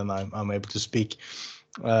faster than I'm able to speak.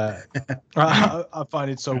 I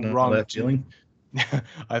find it so I know wrong that feeling.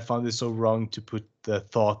 I found it so wrong to put the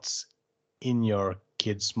thoughts in your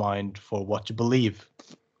kid's mind for what you believe.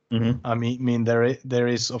 Mm-hmm. I mean there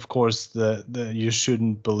is of course the you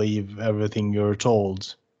shouldn't believe everything you're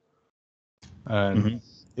told. And Mm-hmm.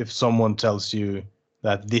 if someone tells you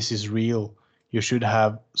that this is real, you should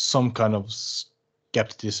have some kind of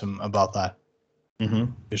skepticism about that.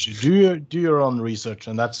 Mm-hmm. You should do your own research,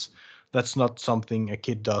 and that's not something a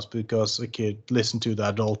kid does because a kid listen to the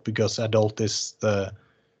adult because adult is the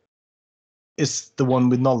one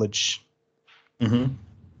with knowledge. Mm-hmm.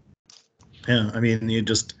 Yeah, I mean, you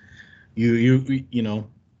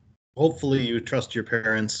hopefully you trust your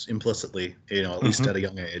parents implicitly, at least at a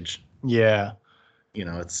young age. Yeah,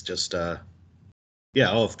 It's just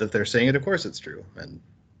if they're saying it, of course it's true. And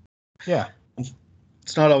yeah,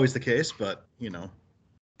 it's not always the case, but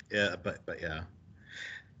yeah, but yeah.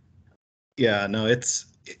 Yeah, no, it's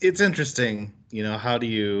interesting, how do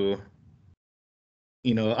you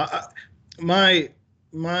my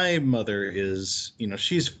mother is,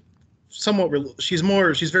 she's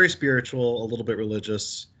she's very spiritual, a little bit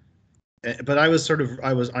religious. But I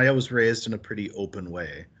was raised in a pretty open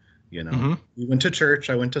way. hmm We went to church,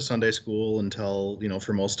 I went to Sunday school until,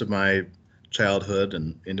 for most of my childhood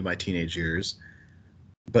and into my teenage years.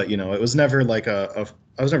 But, it was never like I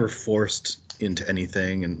was never forced into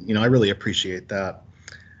anything. And, I really appreciate that.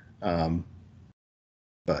 Um,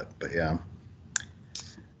 but yeah,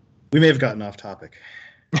 we may have gotten off topic.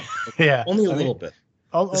 yeah. Only a I mean, little bit.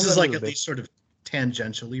 This only a is like little at bit. least sort of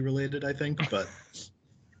tangentially related, I think, but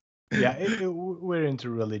Yeah, we're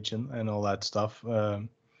into religion and all that stuff.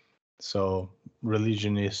 So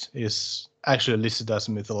religion is actually listed as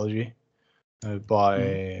a mythology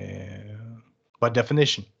by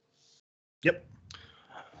definition. yep.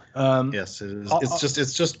 Um, Yes, it is. uh, It's uh,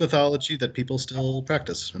 just mythology that people still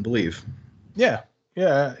practice and believe. yeah,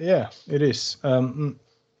 it is.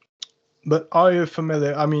 But are you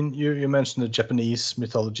familiar? I mean, you mentioned the Japanese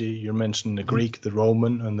mythology, you mentioned the Greek, the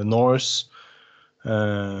Roman, and the Norse,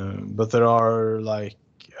 but there are like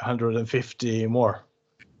 150 more.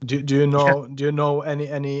 Do you Yeah. know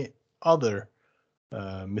any other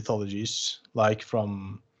mythologies like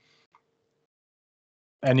from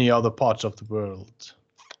any other parts of the world?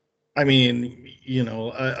 I mean,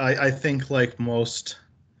 I think like most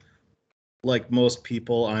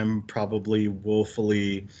people, I'm probably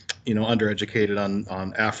woefully, undereducated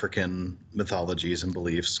on African mythologies and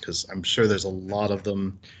beliefs because I'm sure there's a lot of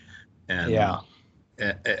them, and Yeah,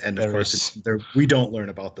 and of there course is. we don't learn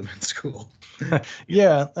about them in school.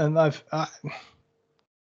 Yeah, and I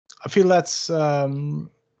feel that's kind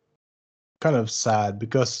of sad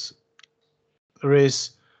because there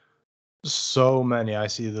is so many. I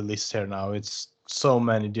see the list here now. It's so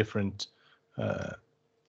many different uh,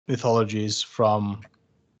 mythologies from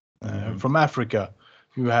Africa.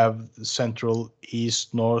 You have the Central,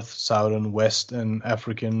 East, North, Southern, West, and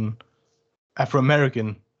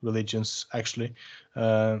Afro-American religions actually.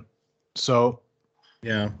 So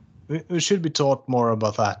Yeah. we should be taught more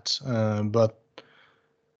about that. But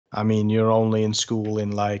I mean, you're only in school in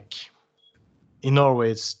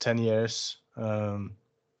Norway it's 10 years.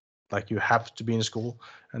 Like you have to be in school,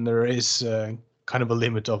 and there is kind of a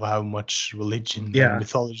limit of how much religion and Yeah.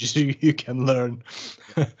 mythology you can learn.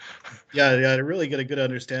 Yeah. To really get a good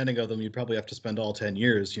understanding of them, you'd probably have to spend all 10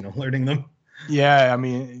 years, learning them. Yeah, I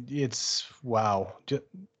mean, it's wow.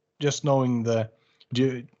 Just knowing the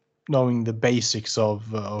basics of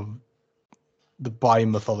the Bai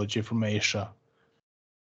mythology from Asia.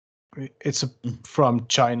 It's from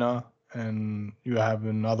China, and you have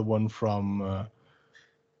another one from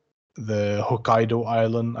the Hokkaido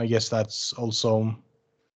island. I guess that's also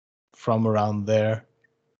from around there.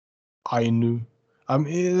 Ainu.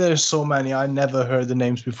 There's so many. I never heard the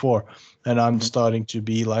names before, and I'm Mhm. starting to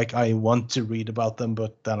be like, I want to read about them,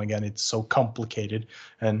 but then again, it's so complicated,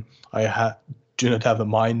 and I do not have a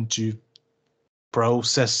mind to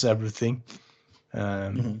process everything.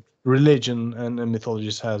 Mhm. Religion and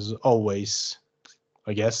mythologies has always,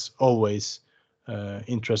 I guess, always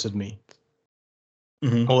interested me.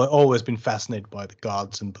 Mhm. Always been fascinated by the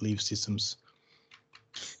gods and belief systems.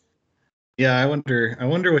 Yeah, I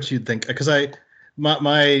wonder what you'd think because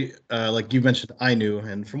my like you mentioned Ainu,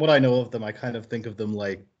 and from what I know of them, I kind of think of them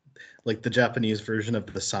like the Japanese version of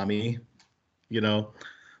the Sami. You know,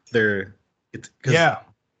 they're it's Yeah,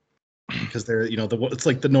 because they're it's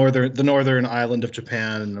like the northern island of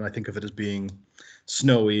Japan, and I think of it as being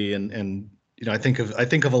snowy and I think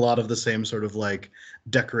of a lot of the same sort of like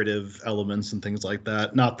decorative elements and things like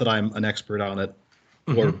that. Not that I'm an expert on it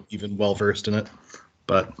hmm or even well versed in it,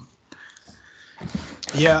 but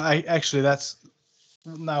yeah. I actually that's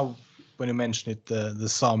now when you mention it, the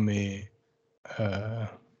Sami uh,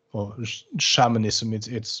 or shamanism.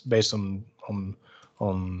 It's based on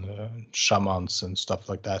shamans and stuff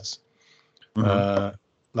like that. mhm, Uh,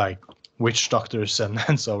 like witch doctors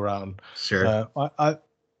and so around. sure. Uh, I, I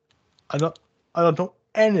I don't I don't know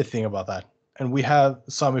anything about that. And we have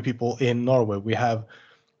Sami people in Norway. We have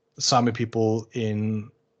Sami people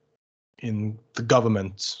in the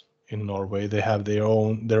government in Norway. They have their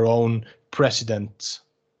own president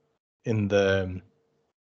in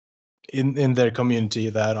in their community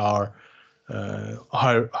that are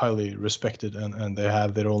highly respected, and they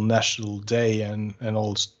have their own national day and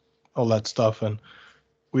all that stuff. And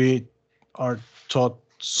we are taught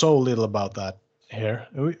so little about that here.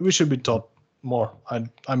 We should be taught more.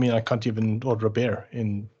 I mean, I can't even order a beer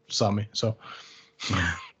in Sami, so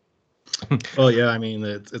Well, yeah, I mean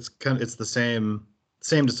it's the same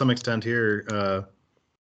to some extent here.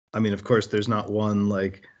 I mean, of course, there's not one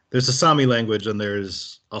like there's a Sami language and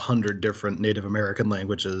there's 100 different Native American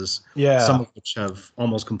languages, some yeah, of which have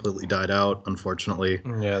almost completely died out, unfortunately.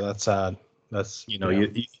 yeah, that's sad. That's You know, yeah,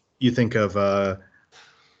 you think of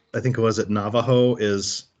I think it was it Navajo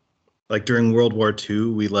is like during World War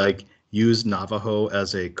II, we like used Navajo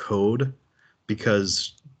as a code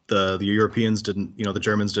because the Europeans didn't, the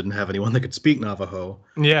Germans didn't have anyone that could speak Navajo,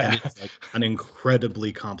 and yeah. it's like an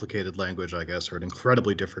incredibly complicated language, I guess, or an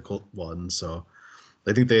incredibly difficult one. So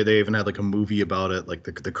I think they even had like a movie about it, like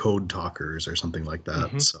the Code Talkers or something like that.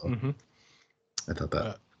 hmm So hmm I thought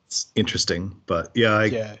Uh, that's interesting. But yeah,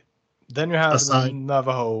 yeah. Then you have the aside,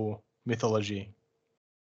 Navajo mythology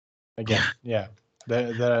again. yeah,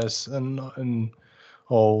 Yeah, there's an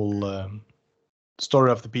whole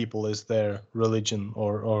story of the people is their religion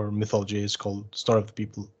or mythology is called story of the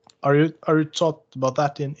people. Are you taught about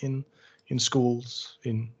that in schools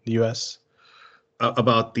in the US?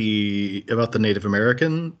 about the Native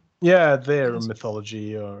American. Yeah, their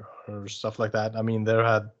mythology or stuff like that. I mean, there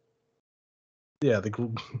had yeah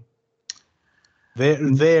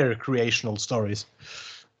their creational stories.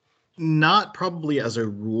 Not probably as a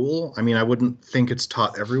rule. I mean, I wouldn't think it's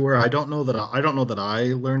taught everywhere. I don't know that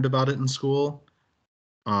I learned about it in school.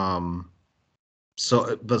 Um, so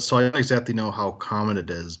I don't exactly know how common it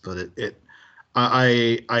is, but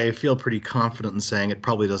I feel pretty confident in saying it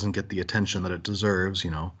probably doesn't get the attention that it deserves,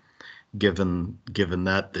 given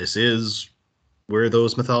that this is where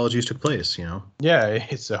those mythologies took place. Yeah,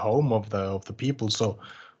 it's the home of the people. So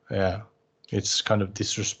yeah, it's kind of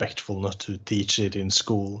disrespectful not to teach it in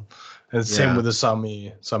school. And same Yeah. with the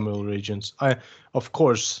Sami regions. Of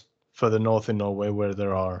course, further north in Norway, where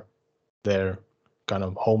there are their kind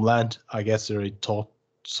of homeland, I guess they're taught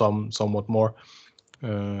somewhat more.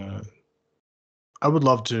 Uh, I would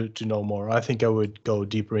love to know more. I think I would go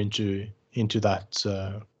deeper into that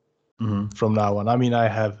Hmm. from now on. I mean, I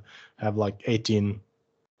have like 18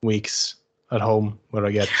 weeks at home where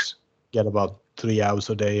I get about 3 hours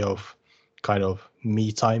a day of kind of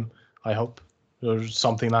me time. I hope or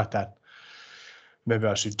something like that. Maybe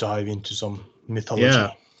I should dive into some Yeah.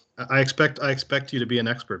 mythology. I expect you to be an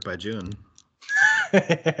expert by June.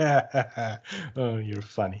 Oh, you're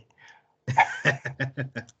funny.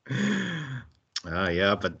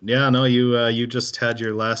 Yeah, but yeah, no, you just had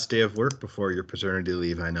your last day of work before your paternity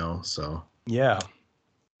leave, I know. So Yeah,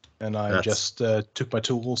 and I that's just took my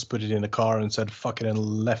tools, put it in the car, and said "fuck it" and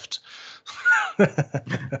left.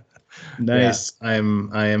 Yeah, nice.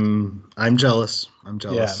 I'm jealous. I'm yeah,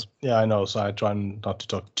 jealous. yeah. I know. So I try not to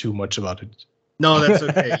talk too much about it. No, that's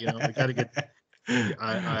okay. We gotta get.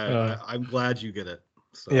 Uh, I'm glad you get it.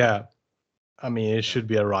 So yeah, I mean, it yeah. should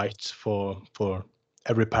be a right for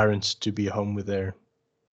every parent to be home with a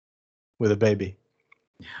baby.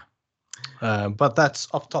 Yeah. But that's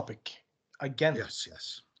off topic again.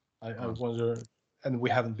 Yes. I wonder, and we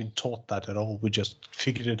haven't been taught that at all. We just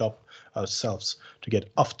figured it up ourselves to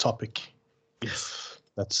get off topic. Yes.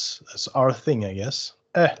 That's our thing, I guess.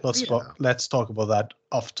 Let's talk about that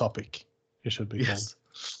off topic. It should be called.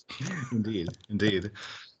 Indeed.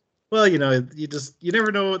 Well, you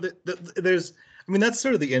never know that there's. I mean, that's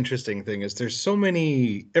sort of the interesting thing is there's so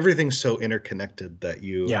many. Everything's so interconnected that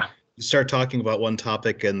you start talking about one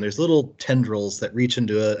topic and there's little tendrils that reach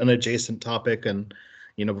into an adjacent topic, and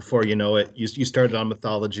before you know it, you started on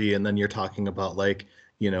mythology and then you're talking about like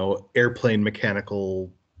airplane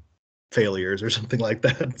mechanical failures or something like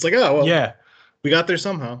that. It's like, oh well, we got there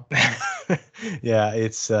somehow. Yeah,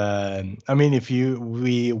 it's. I mean, if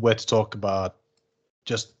we were to talk about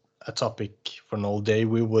just a topic for an all day,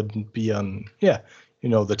 we wouldn't be on.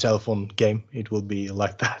 The telephone game. It will be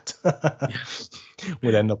like that.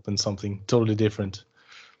 We'd end up in something totally different.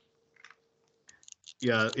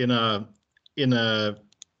 Yeah, in a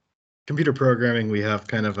computer programming, we have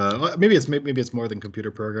kind of a maybe it's more than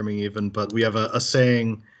computer programming even, but we have a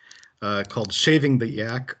saying called shaving the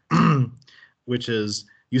yak, which is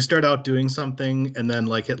you start out doing something and then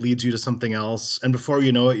like it leads you to something else, and before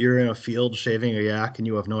you know it, you're in a field shaving a yak and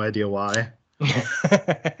you have no idea why.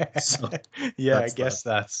 So, I guess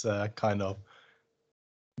that's kind of.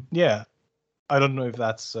 Yeah, I don't know if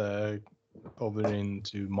that's over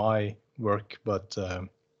into my work, but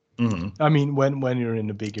I mean, when you're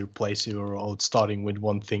in a bigger place, you're all starting with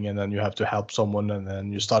one thing, and then you have to help someone, and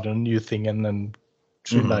then you start a new thing, and then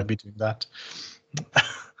shouldn't I be doing that?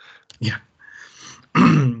 Yeah.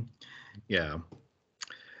 Yeah.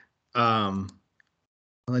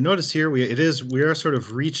 I notice here we are sort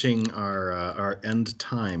of reaching our end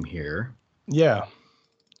time here. Yeah,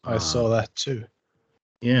 I saw that too.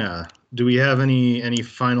 Yeah. Do we have any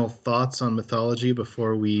final thoughts on mythology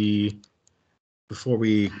before we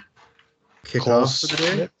kick off for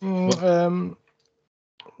the day?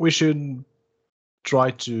 We should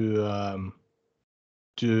try to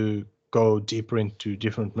go deeper into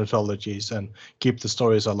different mythologies and keep the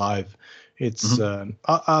stories alive. It's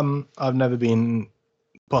I've never been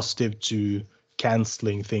positive to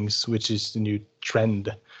canceling things, which is the new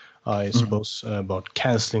trend, I suppose, about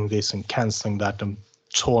canceling this and canceling that and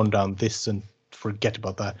torn down this and forget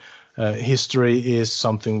about that. History is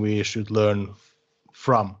something we should learn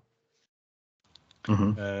from.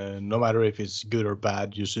 No matter if it's good or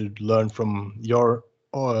bad, you should learn from your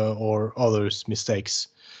or others' mistakes,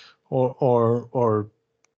 or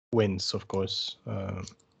wins, of course.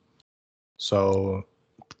 So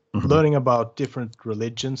learning about different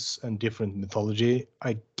religions and different mythology,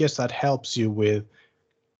 I guess that helps you with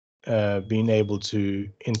being able to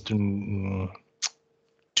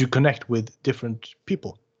connect with different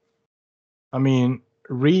people. I mean,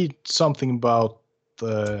 read something about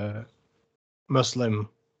the Muslim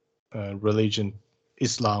religion,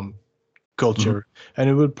 Islam, culture, and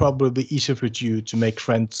it would probably be easier for you to make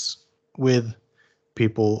friends with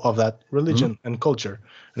people of that religion and culture.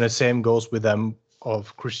 And the same goes with them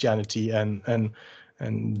of Christianity and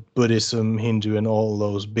Buddhism, Hindu, and all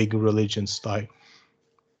those big religions. Like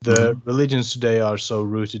the religions today are so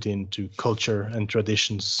rooted into culture and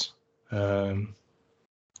traditions, and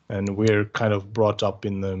we're kind of brought up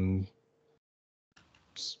in them.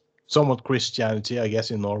 Somewhat Christianity, I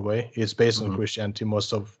guess, in Norway is based on Christianity.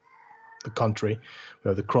 Most of the country, we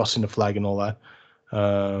have the cross in the flag and all that.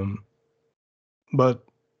 But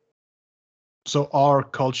so our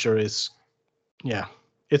culture is,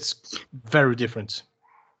 it's very different.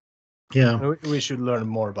 Yeah, we should learn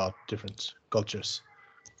more about different cultures.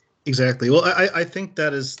 Exactly. Well, I think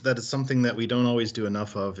that is something that we don't always do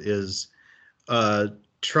enough of is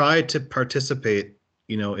try to participate,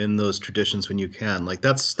 in those traditions when you can. Like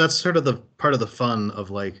that's sort of the part of the fun of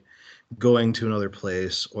like going to another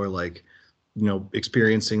place or like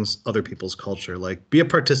experiencing other people's culture. Like be a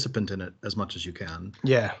participant in it as much as you can.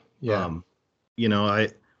 Yeah. When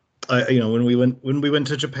we went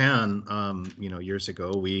to Japan, years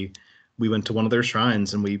ago, we went to one of their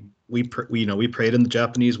shrines and we prayed in the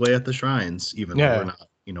Japanese way at the shrines, even though we're not,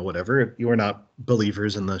 whatever. You were not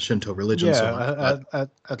believers in the Shinto religion so much. But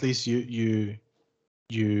at least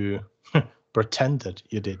you pretended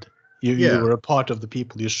you did. You were a part of the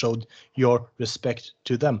people. You showed your respect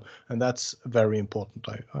to them, and that's very important.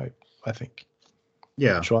 I think.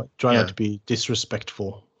 Yeah. Try not to be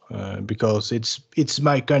disrespectful. Because it's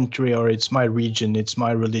my country or it's my region, it's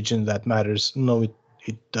my religion that matters. No,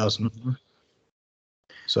 it doesn't.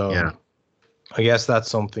 So I guess that's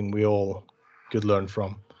something we all could learn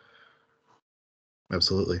from.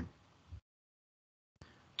 Absolutely.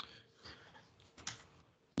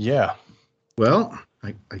 Yeah. Well,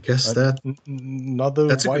 I guess Another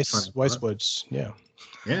that's a good final wise thought. words. Yeah.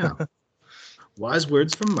 Yeah. Wise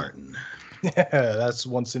words from Martin. Yeah, that's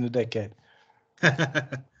once in a decade.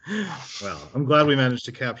 Well, I'm glad we managed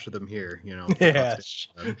to capture them here. Yeah,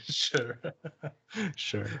 sure.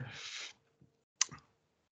 Sure.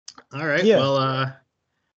 All right. Yeah. Well,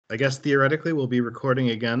 I guess theoretically we'll be recording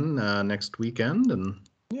again next weekend and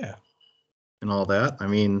Yeah. all that. I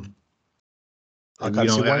mean, I can't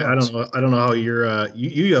see why I not. don't know. I don't know how you're.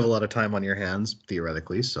 You have a lot of time on your hands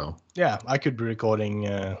theoretically, so. Yeah, I could be recording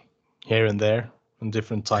here and there on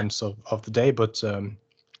different times of the day, but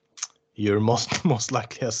you're most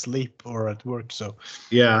likely asleep or at work. So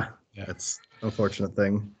Yeah, yeah. that's an unfortunate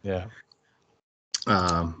thing. Yeah.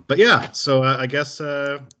 But yeah, so I guess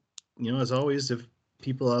as always, if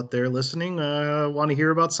people out there listening want to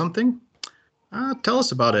hear about something, tell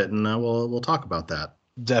us about it, and we'll talk about that.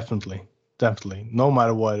 Definitely. No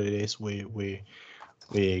matter what it is, we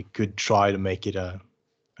could try to make it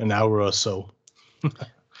an hour or so.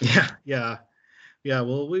 Yeah.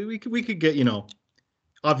 Well, we could get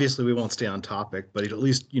obviously we won't stay on topic, but at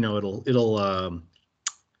least it'll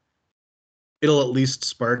at least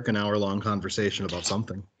spark an hour-long conversation about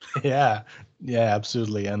something. Yeah,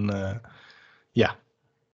 absolutely. And yeah,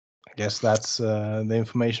 I guess that's the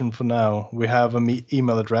information for now. We have an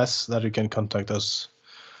email address that you can contact us,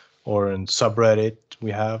 or in subreddit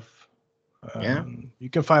we have. Yeah. You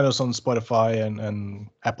can find us on Spotify and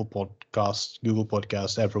Apple Podcasts, Google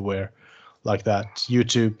Podcasts, everywhere like that.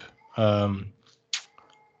 YouTube.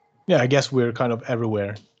 Yeah, I guess we're kind of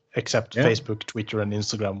everywhere except Yeah. Facebook, Twitter, and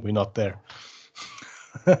Instagram. We're not there.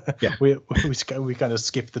 Yeah. we kind of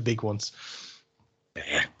skip the big ones.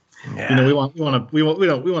 Yeah. Yeah. We want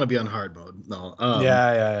to be on hard mode. No.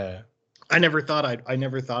 Yeah. I never thought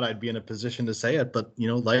I'd be in a position to say it, but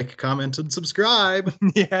like, comment, and subscribe.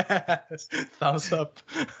 Yes. Thumbs up.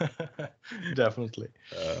 Definitely.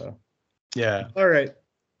 Yeah. All right.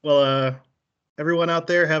 Well, everyone out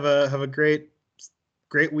there, have a great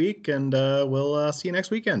week, and we'll see you next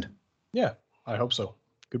weekend. Yeah, I hope so.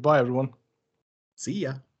 Goodbye, everyone. See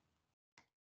ya.